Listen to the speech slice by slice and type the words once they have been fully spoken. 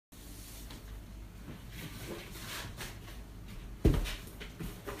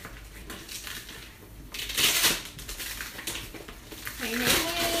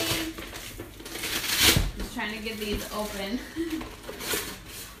to get these open.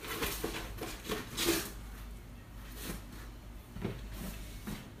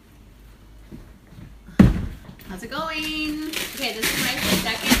 How's it going? Okay, this is my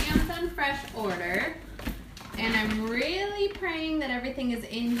second Amazon Fresh order. And I'm really praying that everything is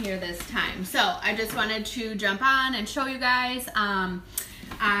in here this time. So I just wanted to jump on and show you guys.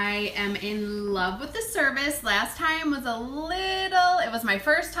 I am in love with the service. Last time was it was my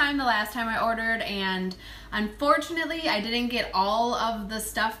first time the last time I ordered, and unfortunately I didn't get all of the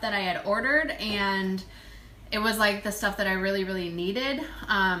stuff that I had ordered, and it was like the stuff that I really needed.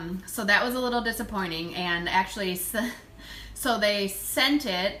 So that was a little disappointing, and actually so they sent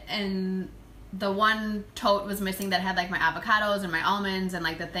it, and the one tote was missing that had like my avocados and my almonds and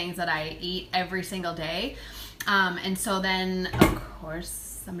like the things that I eat every single day. And so then, of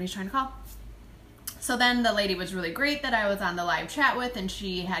course, somebody's trying to call. So then the lady was really great that I was on the live chat with, and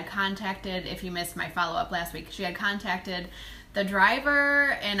she had contacted, if you missed my follow-up last week, she had contacted the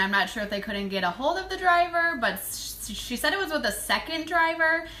driver, and I'm not sure if they couldn't get a hold of the driver, but she said it was with a second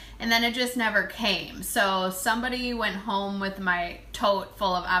driver, and then it just never came. So somebody went home with my tote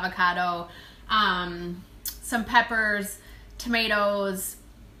full of avocado, some peppers, tomatoes,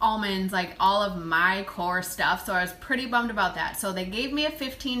 almonds, like all of my core stuff. So I was pretty bummed about that. So they gave me a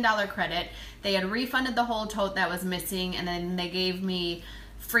 $15 credit. They had refunded the whole tote that was missing, and then they gave me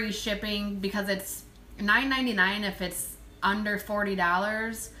free shipping because it's $9.99 if it's under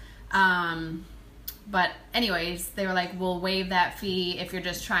 $40. But anyways, they were like, we'll waive that fee if you're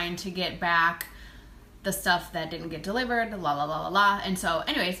just trying to get back the stuff that didn't get delivered, la la la la la. And so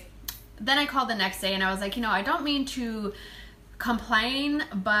anyways, then I called the next day and I was like, I don't mean to complain,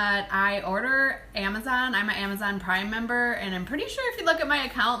 but I order Amazon. I'm an Amazon Prime member, and I'm pretty sure if you look at my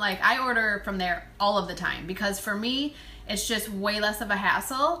account, like I order from there all of the time, because for me it's just way less of a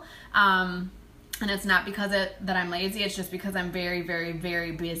hassle. And it's not because that I'm lazy, it's just because I'm very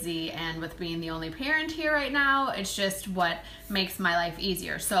busy, and with being the only parent here right now, it's just what makes my life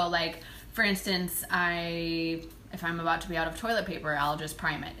easier. So like, for instance, if I'm about to be out of toilet paper, I'll just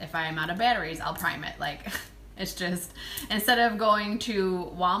Prime it. If I'm out of batteries, I'll Prime it. Like, it's just, instead of going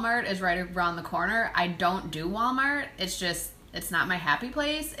to Walmart is right around the corner, I don't do Walmart. It's not my happy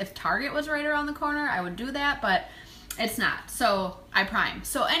place. If Target was right around the corner, I would do that, but it's not. So I Prime.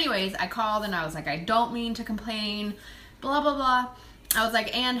 So anyways, I called and I was like, I don't mean to complain, blah, blah, blah. I was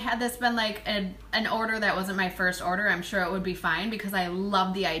like, and had this been like an order that wasn't my first order, I'm sure it would be fine, because I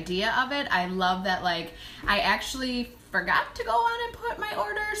love the idea of it. I love that, like, I actually forgot to go on and put my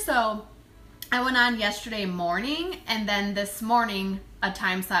order. So I went on yesterday morning, and then this morning a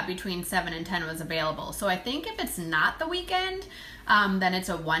time slot between 7 and 10 was available. So I think if it's not the weekend, then it's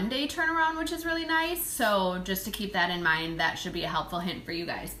a one-day turnaround, which is really nice. So just to keep that in mind, that should be a helpful hint for you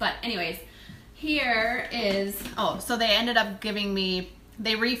guys. But anyways, here is, so they ended up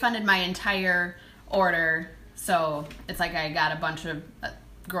they refunded my entire order. So it's like I got a bunch of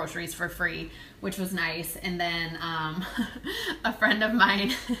groceries for free, which was nice. And then a friend of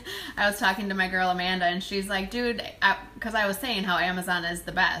mine, I was talking to my girl Amanda, and she's like, dude, because I was saying how Amazon is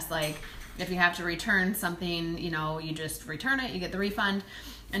the best. Like, if you have to return something, you just return it, you get the refund.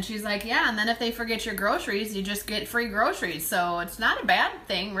 And she's like, yeah, and then if they forget your groceries, you just get free groceries. So it's not a bad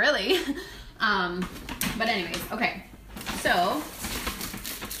thing, really. But anyways, okay. So,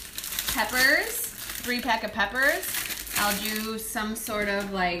 peppers, 3-pack of peppers. I'll do some sort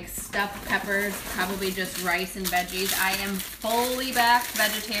of like stuffed peppers, probably just rice and veggies. I am fully back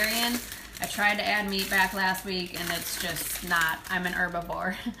vegetarian. I tried to add meat back last week, and it's just not, I'm an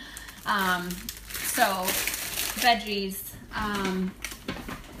herbivore. So, veggies.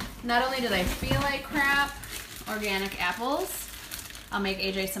 Not only do they feel like crap, organic apples. I'll make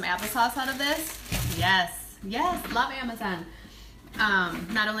AJ some applesauce out of this. Yes, love Amazon.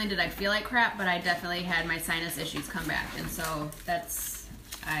 Not only did I feel like crap, but I definitely had my sinus issues come back. And so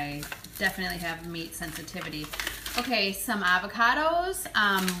I definitely have meat sensitivity. Okay, some avocados.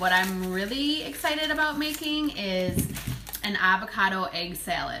 What I'm really excited about making is an avocado egg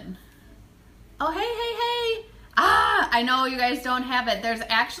salad. Oh, hey. I know you guys don't have it. There's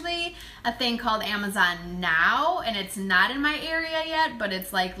actually a thing called Amazon Now, and it's not in my area yet, but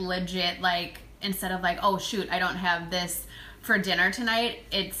it's like legit, like, instead of like, oh shoot, I don't have this for dinner tonight,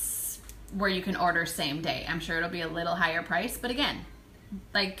 it's where you can order same day. I'm sure it'll be a little higher price, but again,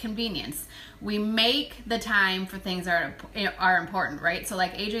 like, convenience. We make the time for things that are important, right? So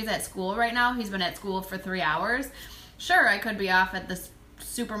like, AJ's at school right now. He's been at school for 3 hours. Sure, I could be off at this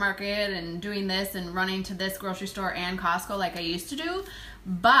supermarket and doing this and running to this grocery store and Costco like I used to do,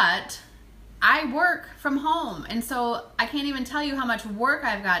 but I work from home, and so I can't even tell you how much work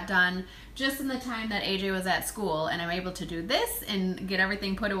I've got done just in the time that AJ was at school, and I'm able to do this and get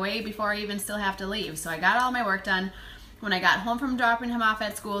everything put away before I even still have to leave. So I got all my work done. When I got home from dropping him off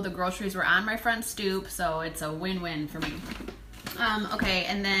at school, the groceries were on my front stoop, so it's a win-win for me. Okay,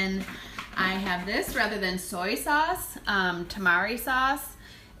 and then I have this rather than soy sauce, tamari sauce.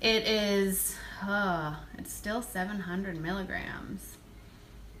 It is, it's still 700 milligrams.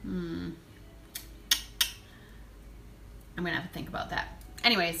 I'm gonna have to think about that.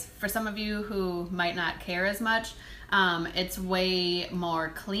 Anyways, for some of you who might not care as much, it's way more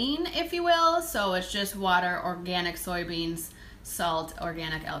clean, if you will. So it's just water, organic soybeans, salt,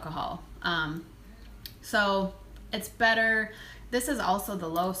 organic alcohol. So it's better. This is also the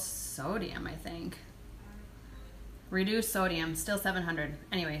low sodium, I think. Reduced sodium, still 700.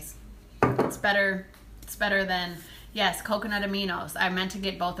 Anyways, it's better. It's better than, yes, coconut aminos. I meant to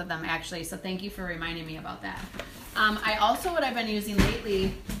get both of them actually, so thank you for reminding me about that. I also, what I've been using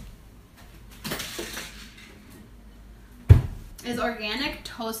lately is organic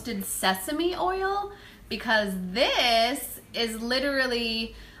toasted sesame oil, because this is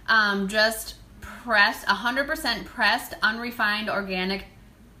literally just pressed, 100% pressed, unrefined organic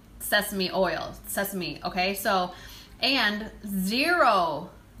sesame oil. Sesame, okay? So, and zero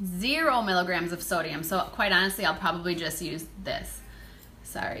milligrams of sodium. So quite honestly, I'll probably just use this.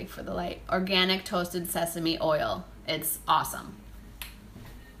 Sorry for the light. Organic toasted sesame oil. It's awesome.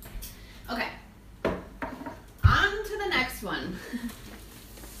 Okay. On to the next one.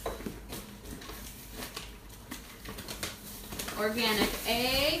 Organic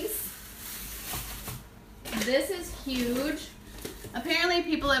eggs. This is huge. Apparently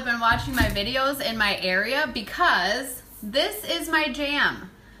people have been watching my videos in my area because this is my jam.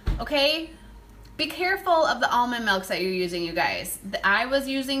 Okay? Be careful of the almond milks that you're using, you guys. I was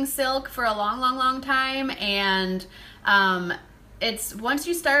using Silk for a long time, and it's once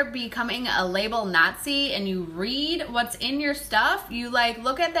you start becoming a label Nazi and you read what's in your stuff, you like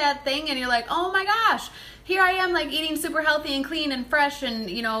look at that thing and you're like, oh my gosh, here I am like eating super healthy and clean and fresh and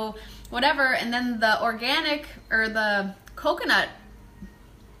you know whatever, and then the organic or the coconut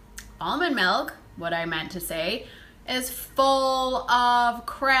almond milk, what I meant to say, is full of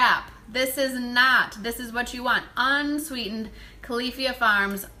crap. This is not. This is what you want. Unsweetened Califia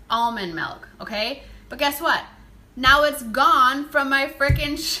Farms almond milk, okay? But guess what? Now it's gone from my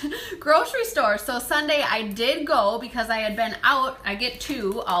frickin' grocery store. So Sunday I did go because I had been out. I get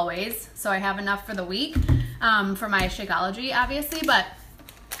 2 always, so I have enough for the week for my Shakeology, obviously. But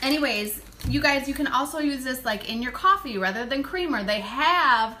anyways, you guys, you can also use this like in your coffee rather than creamer. They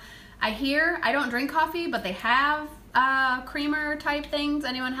have, I don't drink coffee, but they have creamer type things.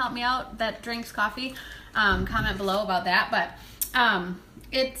 Anyone help me out that drinks coffee? Comment below about that. But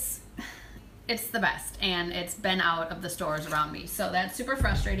it's the best, and it's been out of the stores around me, so that's super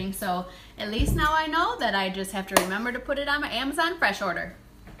frustrating. So at least now I know that I just have to remember to put it on my Amazon Fresh order.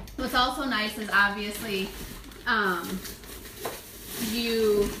 What's also nice is obviously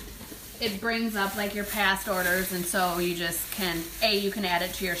it brings up like your past orders, and so you just can you can add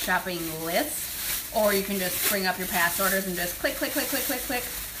it to your shopping list, or you can just bring up your past orders and just click.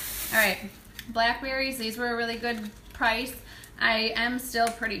 All right, blackberries, these were a really good price. I am still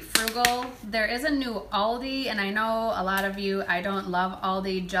pretty frugal. There is a new Aldi, and I know a lot of you, I don't love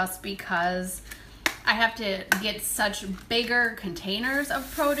Aldi just because I have to get such bigger containers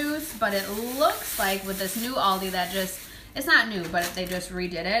of produce, but it looks like with this new Aldi that it's not new, but they just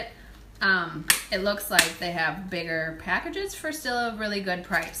redid it. It looks like they have bigger packages for still a really good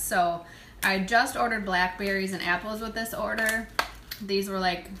price. So I just ordered blackberries and apples with this order. These were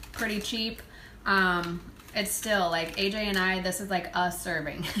like pretty cheap. It's still like AJ and I, this is like us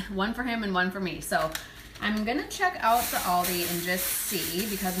serving. One for him and one for me. So I'm gonna check out the Aldi and just see,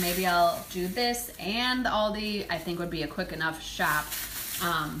 because maybe I'll do this and the Aldi I think would be a quick enough shop.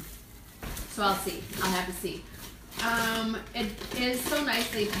 So I'll see, I'll have to see. It is so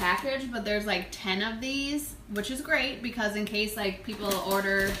nicely packaged, but there's like 10 of these, which is great because in case like people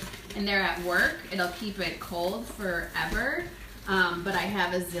order and they're at work, it'll keep it cold forever. But I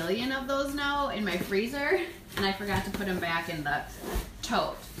have a zillion of those now in my freezer, and I forgot to put them back in the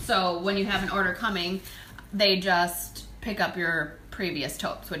tote. So when you have an order coming, they just pick up your previous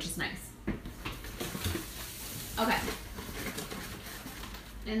totes, which is nice. Okay.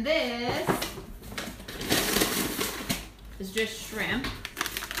 And this is just shrimp.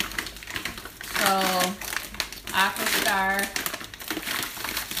 So Aqua Star,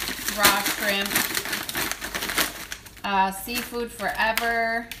 raw shrimp. Seafood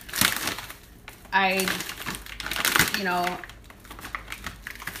forever.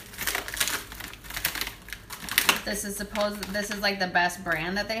 This is like the best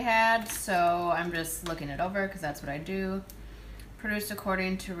brand that they had, so I'm just looking it over because that's what I do. Produced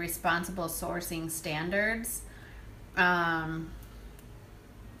according to responsible sourcing standards.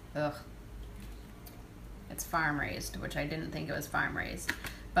 It's farm raised, which I didn't think it was farm raised,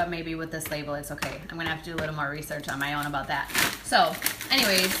 but maybe with this label it's okay. I'm gonna have to do a little more research on my own about that. So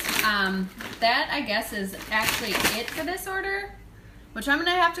anyways, that I guess is actually it for this order, which I'm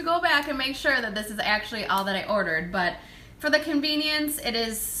gonna have to go back and make sure that this is actually all that I ordered. But for the convenience, it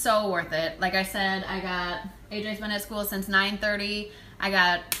is so worth it. Like I said, AJ's been at school since 9:30. I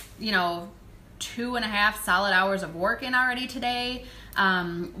got, 2.5 solid hours of work in already today.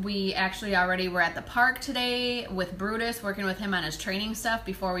 We actually already were at the park today with Brutus, working with him on his training stuff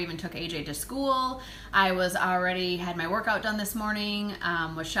before we even took AJ to school. I was already had my workout done this morning,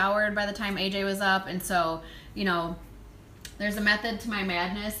 was showered by the time AJ was up, and so, there's a method to my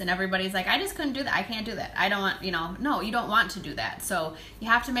madness, and everybody's like, I just couldn't do that. I can't do that. I don't want, no, you don't want to do that. So you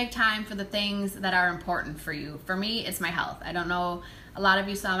have to make time for the things that are important for you. For me, it's my health. I don't know, a lot of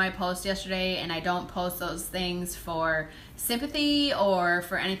you saw my post yesterday, and I don't post those things for sympathy or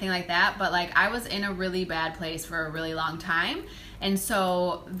for anything like that, but like I was in a really bad place for a really long time. And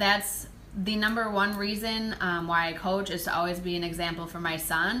so that's the number one reason why I coach, is to always be an example for my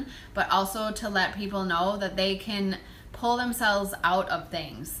son, but also to let people know that they can pull themselves out of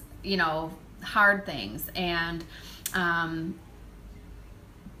things, hard things, and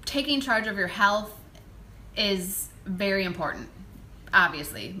taking charge of your health is very important.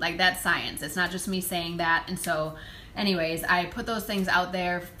 Obviously, like that's science. It's not just me saying that. And so anyways, I put those things out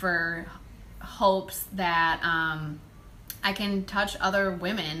there for hopes that I can touch other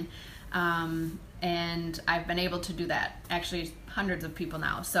women, and I've been able to do that. Actually, hundreds of people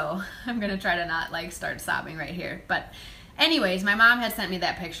now, so I'm gonna try to not like start sobbing right here. But anyways, my mom had sent me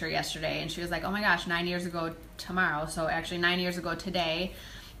that picture yesterday, and she was like, oh my gosh, 9 years ago tomorrow, so actually 9 years ago today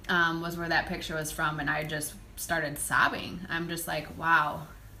was where that picture was from, and I just started sobbing. I'm just like, wow,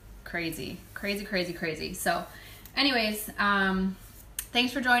 crazy. So anyways,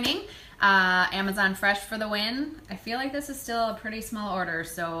 thanks for joining. Amazon Fresh for the win. I feel like this is still a pretty small order,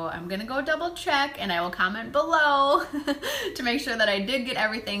 so I'm gonna go double check, and I will comment below to make sure that I did get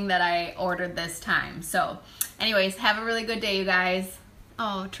everything that I ordered this time. So anyways, have a really good day, you guys.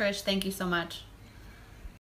 Oh, Trish, thank you so much.